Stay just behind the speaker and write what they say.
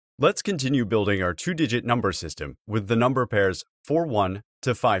Let's continue building our two-digit number system with the number pairs 41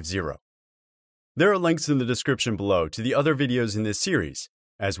 to 50. There are links in the description below to the other videos in this series,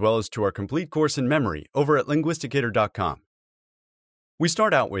 as well as to our complete course in memory over at Linguisticator.com. We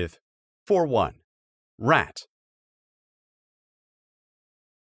start out with 41, rat.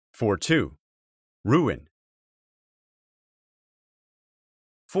 42, ruin.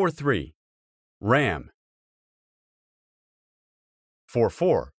 43, ram.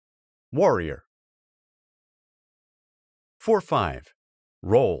 44, warrior. 45,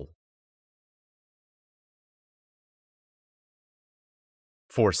 roll.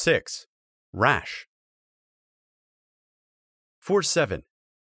 46, rash. 47,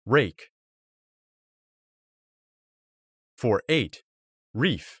 rake. 48,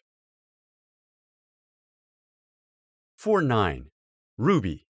 reef. 49,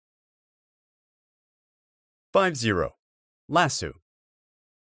 ruby. 50, lasso.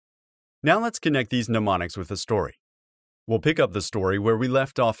 Now let's connect these mnemonics with a story. We'll pick up the story where we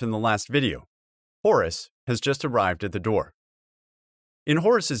left off in the last video. Horace has just arrived at the door. In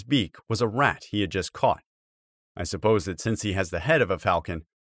Horace's beak was a rat he had just caught. I suppose that since he has the head of a falcon,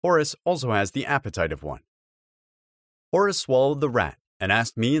 Horace also has the appetite of one. Horace swallowed the rat and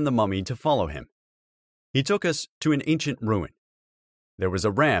asked me and the mummy to follow him. He took us to an ancient ruin. There was a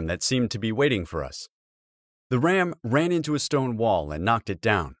ram that seemed to be waiting for us. The ram ran into a stone wall and knocked it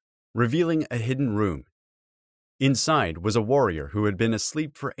down, revealing a hidden room. Inside was a warrior who had been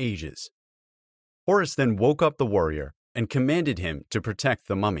asleep for ages. Horace then woke up the warrior and commanded him to protect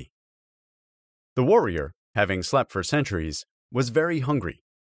the mummy. The warrior, having slept for centuries, was very hungry,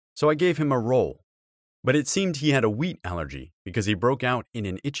 so I gave him a roll, but it seemed he had a wheat allergy because he broke out in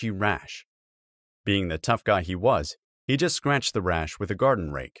an itchy rash. Being the tough guy he was, he just scratched the rash with a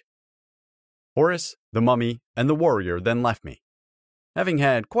garden rake. Horace, the mummy, and the warrior then left me. Having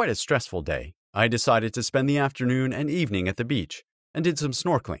had quite a stressful day, I decided to spend the afternoon and evening at the beach and did some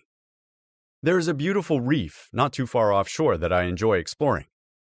snorkeling. There is a beautiful reef not too far offshore that I enjoy exploring.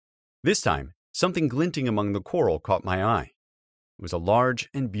 This time, something glinting among the coral caught my eye. It was a large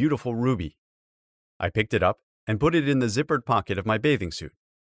and beautiful ruby. I picked it up and put it in the zippered pocket of my bathing suit.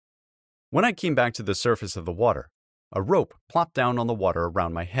 When I came back to the surface of the water, a rope plopped down on the water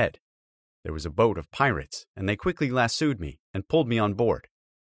around my head. There was a boat of pirates, and they quickly lassoed me and pulled me on board.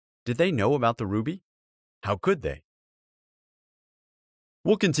 Did they know about the ruby? How could they?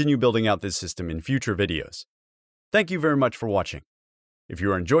 We'll continue building out this system in future videos. Thank you very much for watching. If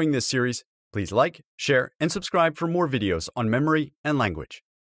you are enjoying this series, please like, share, and subscribe for more videos on memory and language.